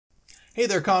Hey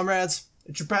there, comrades.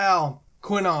 It's your pal,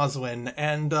 Quinn Oswin,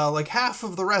 and like half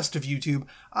of the rest of YouTube,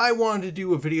 I wanted to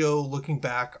do a video looking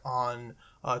back on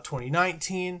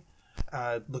 2019,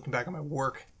 looking back on my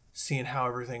work, seeing how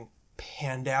everything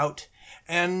panned out,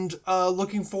 and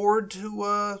looking forward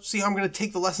to see how I'm going to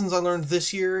take the lessons I learned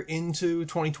this year into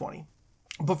 2020.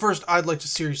 But first, I'd like to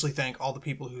seriously thank all the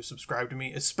people who subscribed to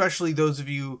me, especially those of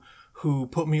you who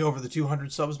put me over the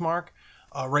 200 subs mark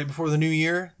right before the new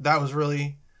year. That was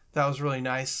really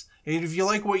nice. And if you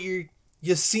like what you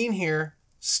seen here,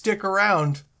 stick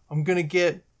around. I'm gonna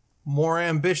get more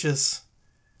ambitious.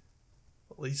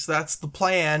 At least that's the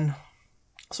plan.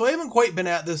 So I haven't quite been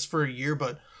at this for a year,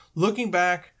 but looking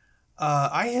back,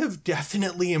 I have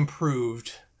definitely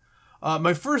improved.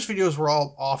 My first videos were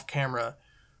all off camera,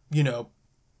 you know,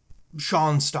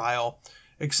 Sean style,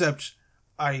 except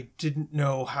I didn't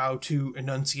know how to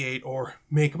enunciate or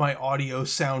make my audio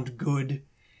sound good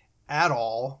at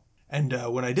all. And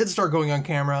when I did start going on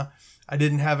camera, I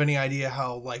didn't have any idea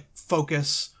how like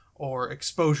focus or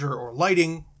exposure or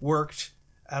lighting worked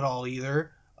at all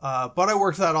either. But I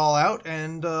worked that all out,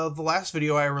 and the last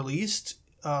video I released,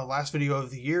 last video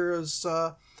of the year, is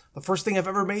the first thing I've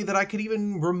ever made that I could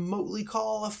even remotely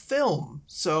call a film.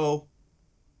 So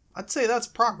I'd say that's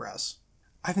progress.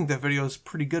 I think that video is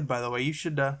pretty good, by the way. You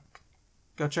should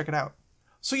go check it out.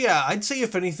 So yeah, I'd say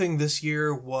if anything this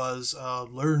year was a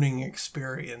learning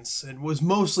experience. It was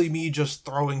mostly me just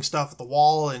throwing stuff at the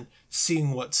wall and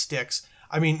seeing what sticks.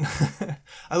 I mean,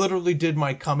 I literally did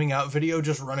my coming out video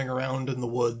just running around in the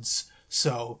woods.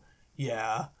 So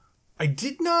yeah. I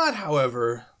did not,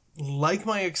 however, like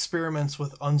my experiments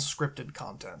with unscripted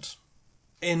content.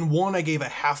 In one, I gave a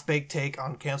half-baked take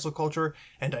on cancel culture,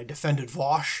 and I defended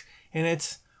Vosh in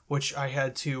it, which I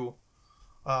had to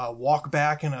walk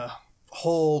back in a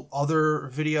whole other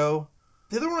video.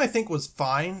 The other one I think was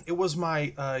fine. It was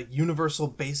my universal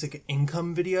basic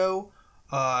income video,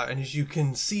 and as you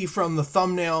can see from the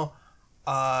thumbnail,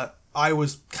 I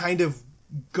was kind of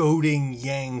goading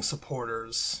Yang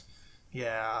supporters.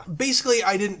 Yeah. Basically,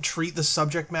 I didn't treat the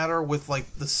subject matter with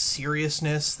like the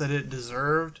seriousness that it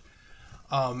deserved.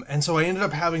 And so I ended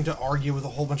up having to argue with a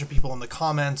whole bunch of people in the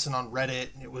comments and on Reddit.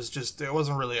 It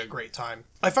wasn't really a great time.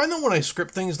 I find that when I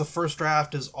script things, the first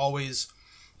draft is always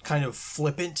kind of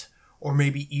flippant or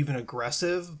maybe even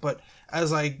aggressive. But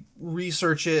as I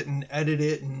research it and edit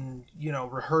it and, you know,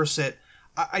 rehearse it,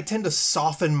 I tend to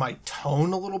soften my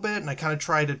tone a little bit. And I kind of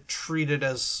try to treat it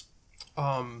as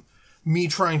me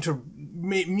trying to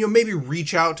maybe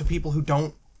reach out to people who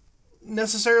don't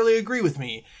necessarily agree with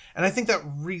me, and I think that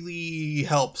really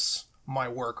helps my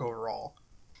work overall.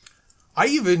 I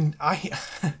even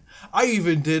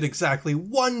did exactly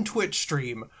one Twitch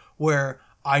stream where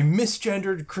I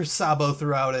misgendered Chris Sabo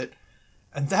throughout it,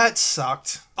 and that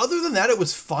sucked. Other than that, it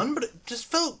was fun, but it just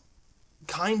felt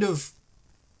kind of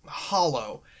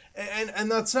hollow. And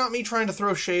that's not me trying to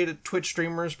throw shade at Twitch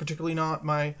streamers, particularly not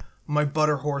my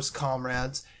Butterhorse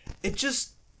comrades.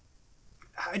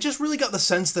 I just really got the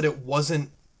sense that it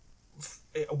wasn't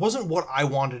what I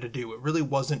wanted to do. It really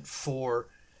wasn't for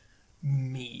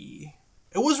me.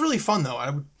 It was really fun, though. I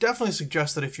would definitely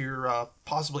suggest that if you're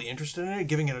possibly interested in it,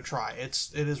 giving it a try. It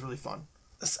is really fun.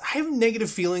 I have negative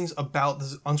feelings about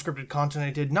this unscripted content I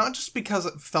did, not just because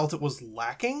I felt it was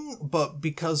lacking, but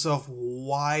because of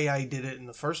why I did it in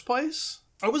the first place.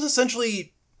 I was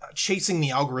essentially chasing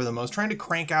the algorithm. I was trying to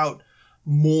crank out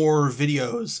more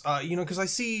videos, because I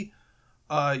see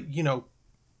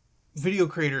video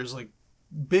creators like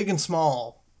big and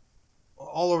small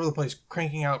all over the place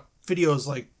cranking out videos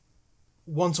like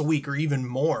once a week or even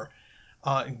more,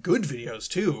 and good videos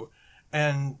too.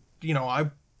 And,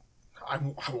 I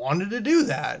wanted to do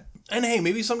that. And hey,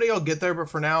 maybe someday I'll get there, but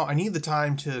for now I need the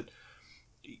time to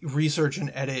research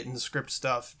and edit and script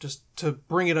stuff just to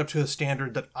bring it up to a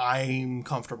standard that I'm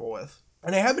comfortable with.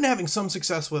 And I have been having some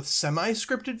success with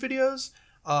semi-scripted videos,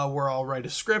 where I'll write a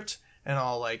script and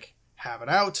I'll like have it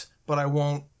out, but I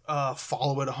won't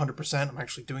follow it 100%. I'm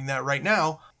actually doing that right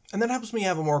now. And that helps me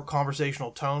have a more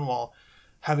conversational tone while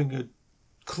having a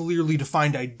clearly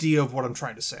defined idea of what I'm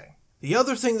trying to say. The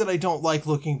other thing that I don't like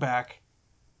looking back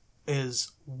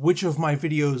is which of my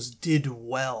videos did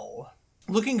well.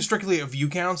 Looking strictly at view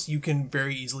counts, you can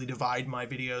very easily divide my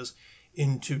videos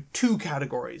into two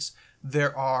categories.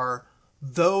 There are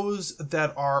those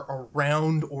that are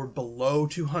around or below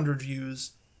 200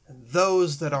 views, and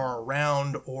those that are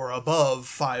around or above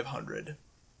 500.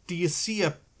 Do you see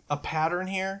a pattern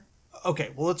here?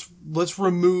 Okay, well let's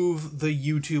remove the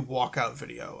YouTube walkout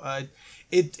video.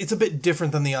 It's a bit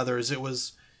different than the others. It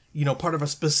was, part of a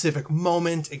specific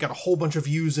moment. It got a whole bunch of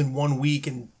views in 1 week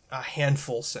and a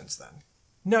handful since then.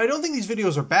 Now, I don't think these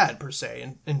videos are bad per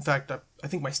se. In fact, I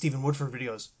think my Stephen Woodford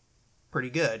video is pretty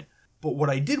good. But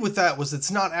what I did with that was it's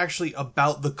not actually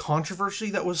about the controversy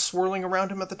that was swirling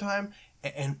around him at the time.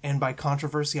 And by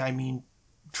controversy, I mean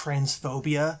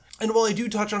transphobia. And while I do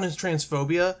touch on his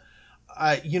transphobia,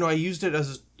 I used it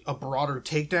as a broader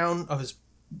takedown of his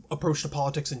approach to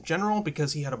politics in general,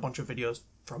 because he had a bunch of videos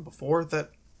from before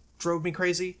that drove me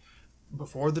crazy,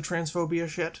 before the transphobia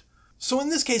shit. So in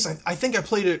this case, I think I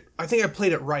played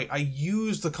it right. I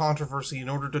used the controversy in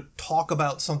order to talk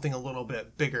about something a little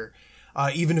bit bigger,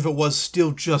 even if it was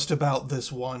still just about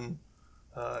this one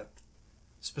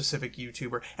specific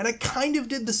YouTuber. And I kind of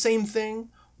did the same thing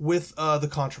with the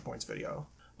ContraPoints video.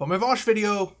 But my Vosh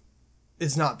video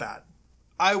is not that.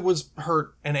 I was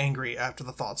hurt and angry after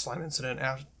the Thought Slime incident,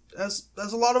 as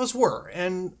a lot of us were.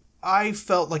 And I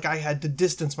felt like I had to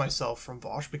distance myself from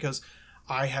Vosh because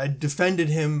I had defended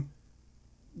him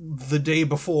the day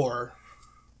before.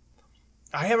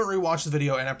 I haven't rewatched the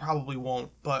video, and I probably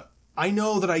won't, but I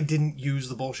know that I didn't use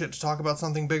the bullshit to talk about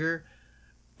something bigger,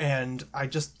 and I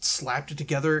just slapped it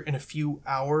together in a few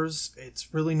hours.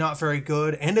 It's really not very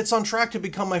good, and it's on track to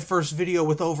become my first video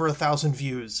with over 1,000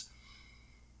 views.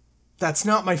 That's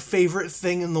not my favorite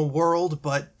thing in the world,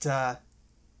 but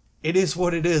it is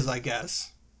what it is, I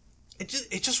guess.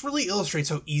 It just really illustrates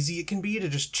how easy it can be to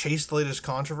just chase the latest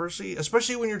controversy,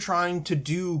 especially when you're trying to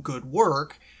do good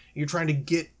work. You're trying to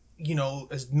get,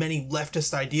 as many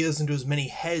leftist ideas into as many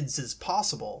heads as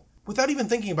possible. Without even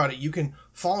thinking about it, you can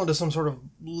fall into some sort of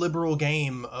liberal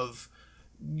game of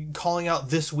calling out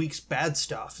this week's bad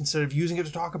stuff instead of using it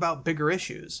to talk about bigger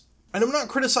issues. And I'm not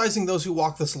criticizing those who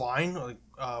walk this line.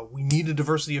 We need a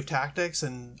diversity of tactics,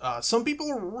 and some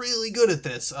people are really good at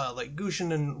this, like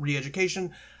Gushin and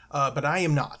Re-Education, but I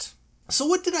am not. So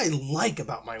what did I like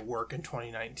about my work in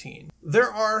 2019?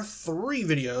 There are 3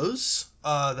 videos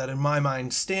that in my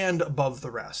mind stand above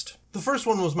the rest. The first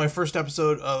one was my first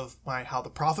episode of my How the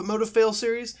Profit Motive Fails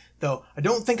series, though I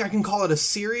don't think I can call it a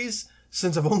series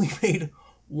since I've only made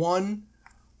one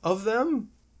of them.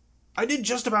 I did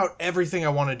just about everything I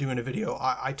want to do in a video.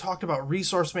 I talked about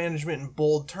resource management in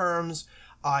bold terms.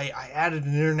 I added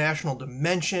an international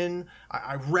dimension.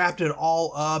 I wrapped it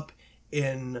all up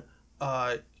in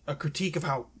a critique of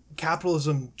how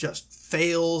capitalism just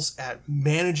fails at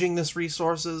managing this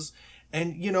resources.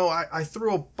 And, I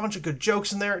threw a bunch of good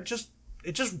jokes in there. It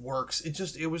just works.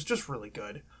 It was just really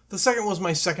good. The second was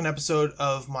my second episode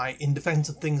of my In Defense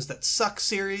of Things That Suck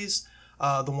series,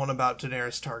 the one about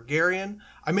Daenerys Targaryen.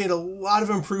 I made a lot of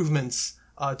improvements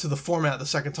to the format the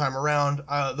second time around.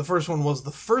 The first one was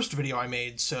the first video I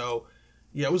made, so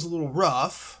yeah, it was a little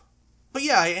rough. But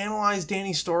yeah, I analyzed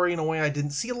Dany's story in a way I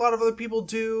didn't see a lot of other people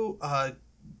do. I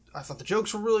thought the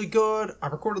jokes were really good. I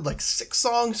recorded like 6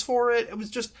 songs for it.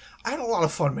 I had a lot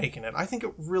of fun making it. I think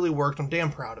it really worked. I'm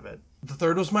damn proud of it. The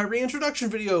third was my reintroduction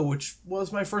video, which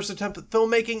was my first attempt at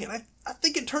filmmaking, and I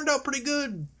think it turned out pretty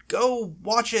good. Go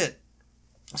watch it.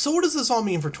 So what does this all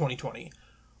mean for 2020?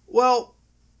 Well,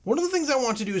 one of the things I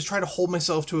want to do is try to hold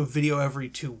myself to a video every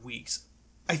 2 weeks.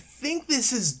 I think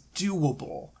this is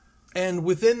doable. And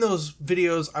within those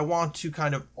videos, I want to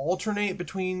kind of alternate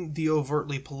between the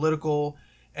overtly political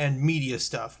and media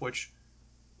stuff, which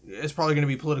is probably going to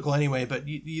be political anyway, but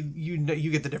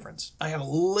you get the difference. I have a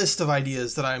list of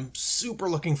ideas that I'm super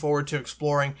looking forward to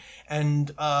exploring, and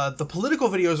the political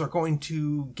videos are going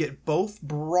to get both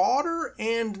broader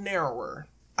and narrower.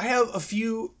 I have a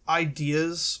few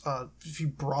ideas, a few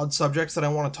broad subjects that I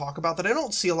want to talk about that I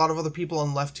don't see a lot of other people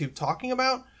on LeftTube talking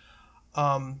about.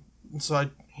 So I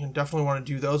definitely want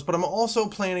to do those, but I'm also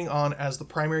planning on, as the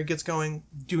primary gets going,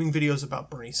 doing videos about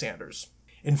Bernie Sanders.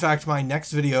 In fact, my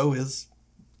next video is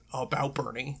about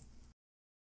Bernie.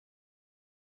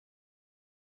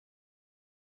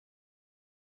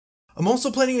 I'm also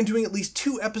planning on doing at least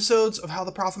 2 episodes of How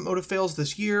the Profit Motive Fails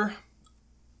this year.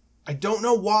 I don't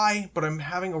know why, but I'm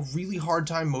having a really hard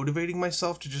time motivating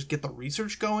myself to just get the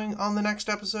research going on the next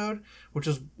episode, which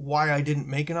is why I didn't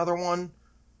make another one,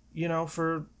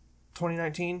 for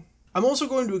 2019. I'm also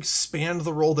going to expand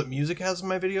the role that music has in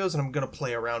my videos, and I'm going to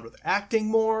play around with acting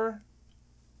more.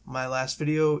 My last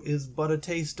video is but a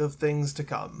taste of things to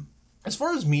come. As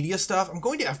far as media stuff, I'm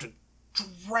going to have to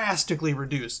drastically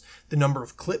reduce the number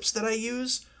of clips that I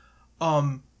use.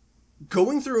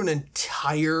 Going through an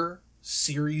entire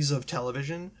series of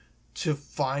television to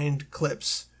find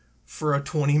clips for a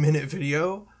 20-minute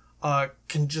video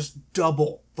can just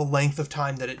double the length of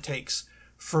time that it takes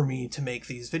for me to make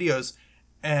these videos.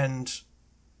 And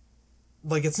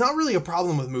it's not really a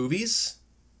problem with movies,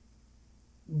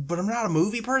 but I'm not a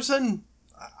movie person.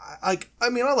 I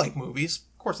like movies.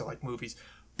 Of course I like movies,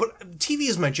 But TV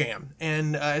is my jam,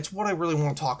 and it's what I really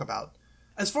want to talk about.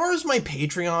 As far as my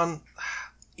Patreon,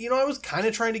 you know, I was kind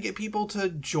of trying to get people to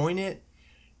join it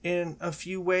in a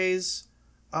few ways.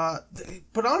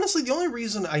 But honestly, the only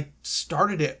reason I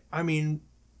started it, I mean,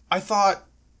 I thought,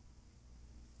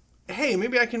 hey,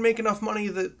 maybe I can make enough money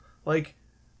that, like,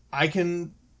 I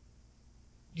can,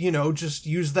 you know, just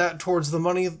use that towards the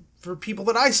money for people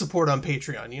that I support on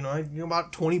Patreon. You know,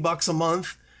 about $20 a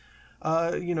month,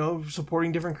 you know,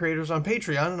 supporting different creators on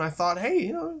Patreon. And I thought, hey,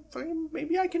 you know,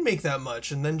 maybe I can make that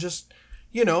much and then just,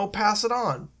 you know, pass it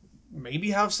on.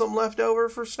 Maybe have some left over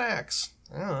for snacks.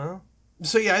 I don't know.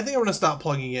 So yeah, I think I'm going to stop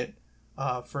plugging it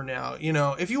for now. You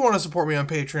know, if you want to support me on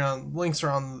Patreon, links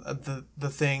are on the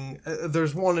thing.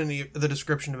 There's one in the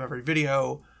description of every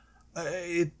video.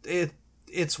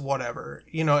 It's whatever.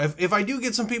 You know, if I do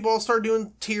get some people, I'll start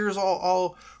doing tiers.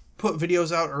 I'll put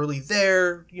videos out early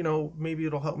there. You know, maybe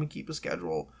it'll help me keep a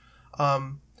schedule.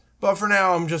 But for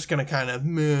now, I'm just going to kind of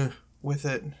meh with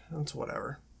it. It's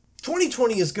whatever.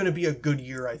 2020 is going to be a good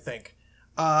year, I think.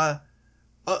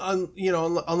 You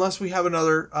know, unless we have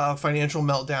another financial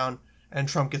meltdown and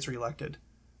Trump gets reelected,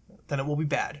 then it will be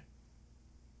bad.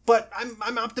 But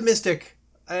I'm optimistic,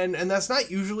 and that's not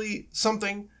usually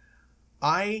something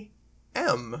I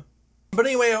am. But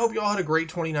anyway, I hope you all had a great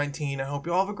 2019. I hope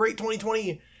you all have a great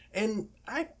 2020, and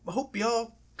I hope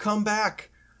y'all come back.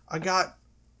 I got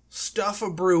stuff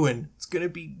a-brewing. It's gonna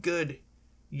be good.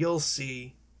 You'll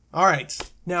see. All right,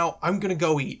 now I'm gonna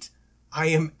go eat. I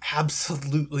am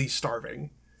absolutely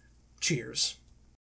starving. Cheers.